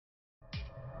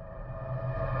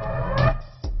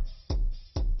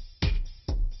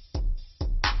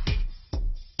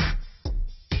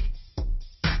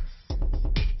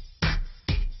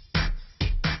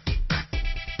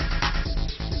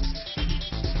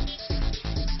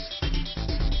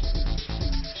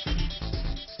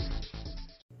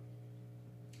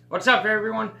What's up,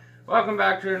 everyone? Welcome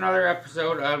back to another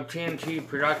episode of TNT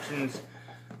Productions.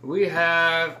 We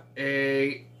have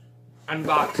a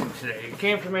unboxing today. It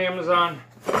came from Amazon.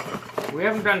 We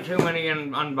haven't done too many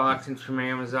unboxings from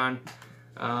Amazon.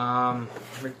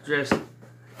 It's just,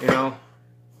 you know,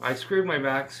 I screwed my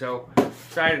back, so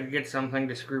decided to get something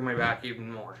to screw my back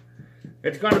even more.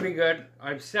 It's going to be good.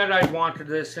 I've said I've wanted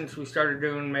this since we started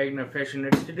doing magna fishing.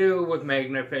 It's to do with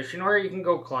magna fishing, or you can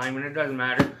go climbing. It doesn't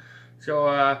matter.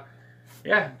 So,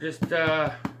 yeah, just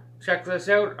check this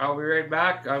out. I'll be right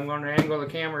back. I'm going to angle the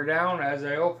camera down as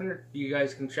I open it. You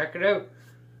guys can check it out.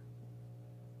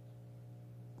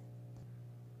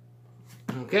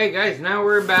 Okay, guys, now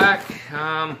we're back.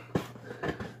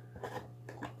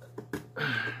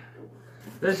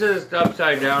 This is the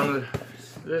upside down.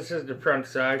 This is the front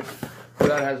side.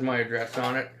 That has my address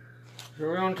on it. So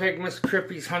we're going to take Miss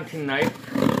Trippy's hunting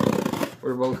knife.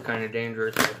 We're both kind of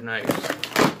dangerous with knives.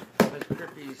 Miss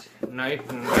Trippy's knife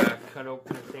and cut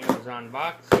open the Amazon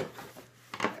box.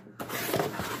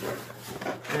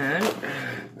 And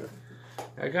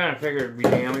I kind of figured it'd be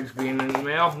damaged being in the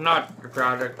mail. Not the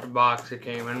product, the box it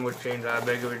came in, which ain't that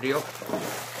big of a deal.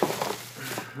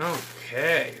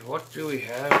 Okay, what do we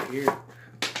have here?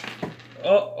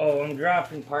 Uh-oh, I'm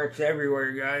dropping parts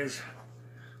everywhere, guys.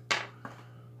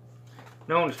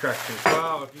 No instructions.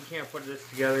 Well, if you can't put this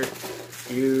together,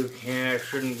 you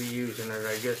shouldn't be using it,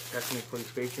 I guess, technically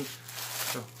speaking.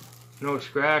 So, no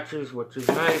scratches, which is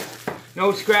nice.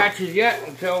 No scratches yet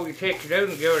until we take it out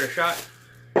and give it a shot.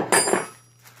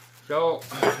 So,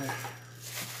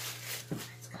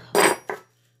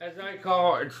 as I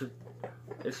call it,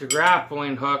 it's a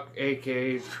grappling hook,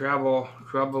 aka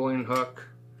troubling hook.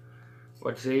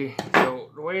 Let's see. So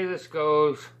the way this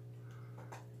goes,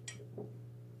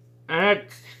 and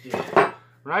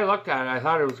when I looked at it, I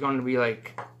thought it was going to be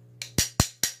like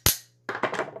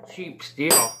cheap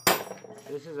steel.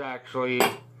 This is actually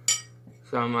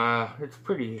some, it's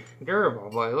pretty durable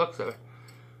by the looks of it.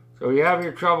 So you have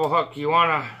your treble hook. You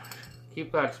want to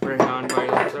keep that spring on by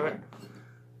the looks of it.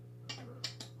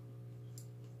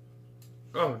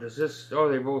 Oh, does this, oh,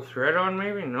 they both thread on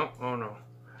maybe? No, oh no.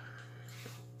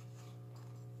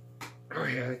 Oh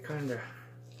yeah, it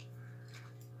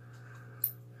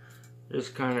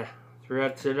just kind of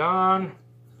threads it on.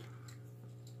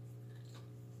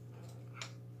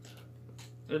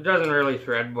 It doesn't really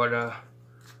thread, but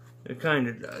it kind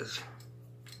of does.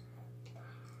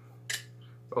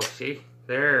 Oh, see?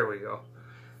 There we go.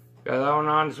 Got that one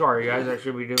on. Sorry, guys, I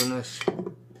should be doing this.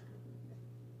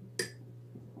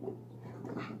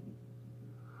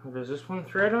 Does this one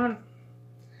thread on?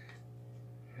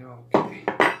 Okay.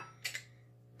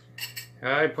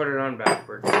 I put it on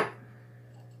backwards. I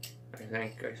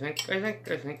think.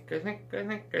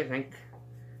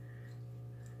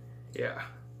 Yeah.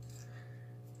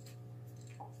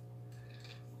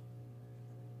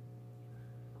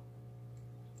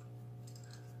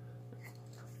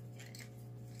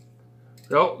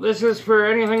 So, this is for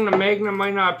anything the Magna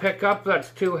might not pick up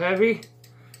that's too heavy.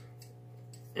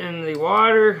 In the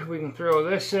water, we can throw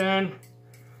this in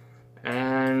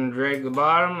and drag the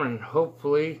bottom, and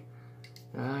hopefully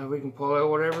we can pull out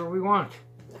whatever we want.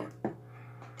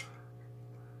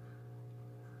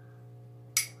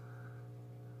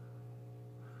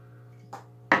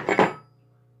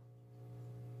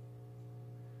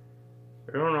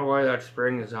 I don't know why that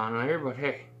spring is on there, but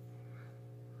hey.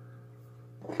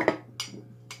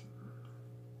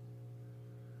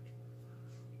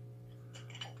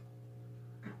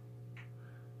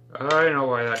 I know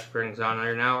why that spring's on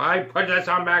there now. I put this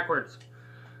on backwards.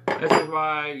 This is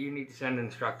why you need to send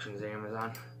instructions,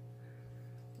 Amazon.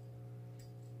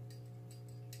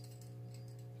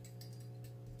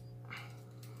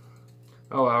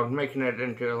 Oh, I was making it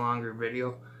into a longer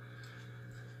video.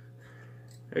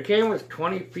 It came with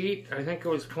 20 feet. I think it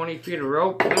was 20 feet of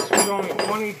rope. This was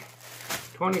only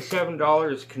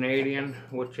 $27 Canadian,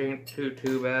 which ain't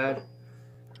too bad.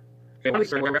 Okay,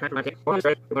 so but I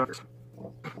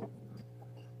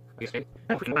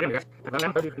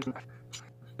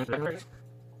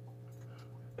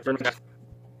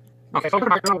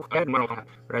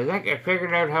think I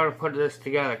figured out how to put this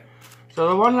together. So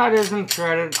the one that isn't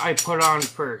threaded, I put on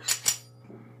first.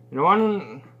 The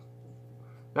one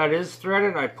that is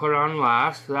threaded, I put on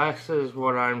last. This is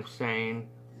what I'm saying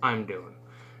I'm doing.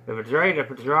 If it's right, if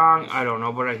it's wrong, I don't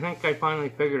know. But I think I finally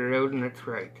figured it out and it's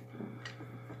right.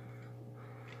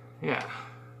 Yeah.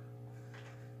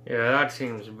 Yeah, that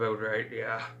seems about right,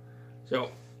 yeah.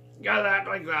 So, got that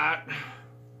like that.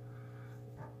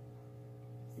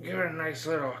 Give it a nice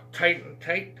little tight.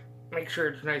 Make sure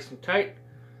it's nice and tight.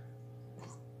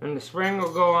 And the spring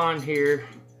will go on here.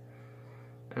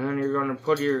 And then you're going to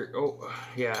put your, oh,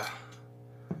 yeah.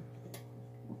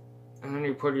 And then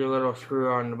you put your little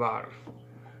screw on the bottom.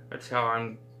 That's how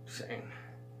I'm saying.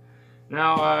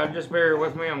 Now, just bear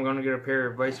with me. I'm going to get a pair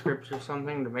of vice grips or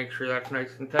something to make sure that's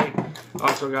nice and tight.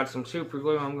 Also got some super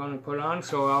glue I'm going to put on,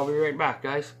 so I'll be right back,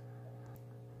 guys.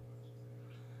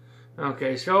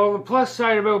 Okay, so the plus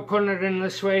side about putting it in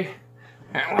this way,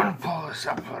 I want to pull this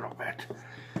up a little bit.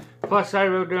 Plus side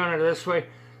about doing it this way,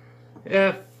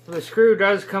 if the screw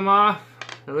does come off,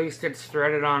 at least it's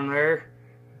threaded on there.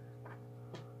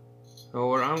 So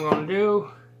what I'm going to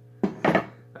do,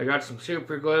 I got some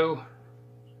super glue.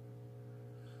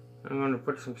 I'm going to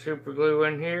put some super glue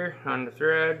in here on the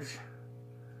threads.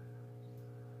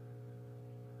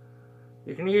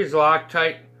 You can use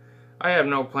Loctite. I have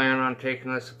no plan on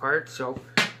taking this apart, so,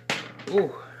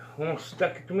 ooh, almost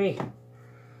stuck it to me.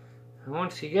 And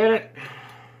once you get it,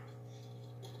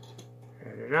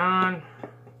 thread it on.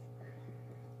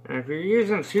 And if you're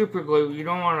using super glue, you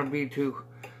don't want to be too,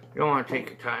 you don't want to take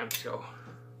your time, so.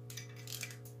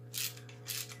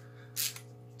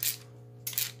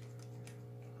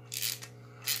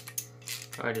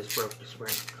 I just broke the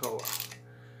spring. Oh well.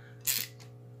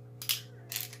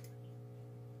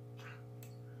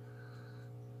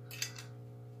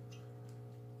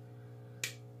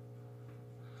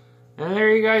 And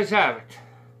there you guys have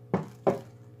it.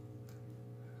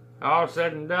 All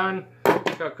said and done.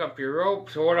 Tuck up your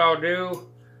rope. So what I'll do,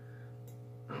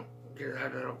 get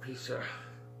that little piece of.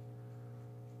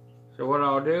 So what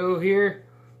I'll do here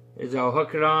is I'll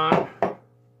hook it on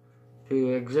to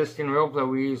the existing rope that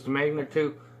we used the magnet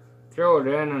to, throw it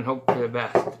in and hope for the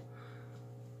best.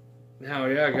 Now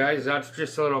yeah guys, that's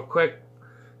just a little quick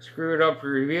screwed up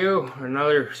review.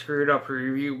 Another screwed up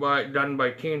review done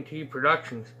by TNT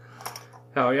Productions.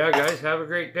 Hell yeah guys, have a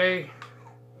great day.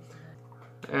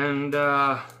 And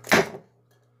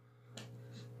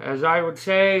as I would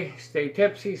say, stay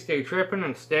tipsy, stay tripping,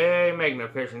 and stay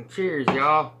magnificent. Cheers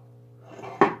y'all.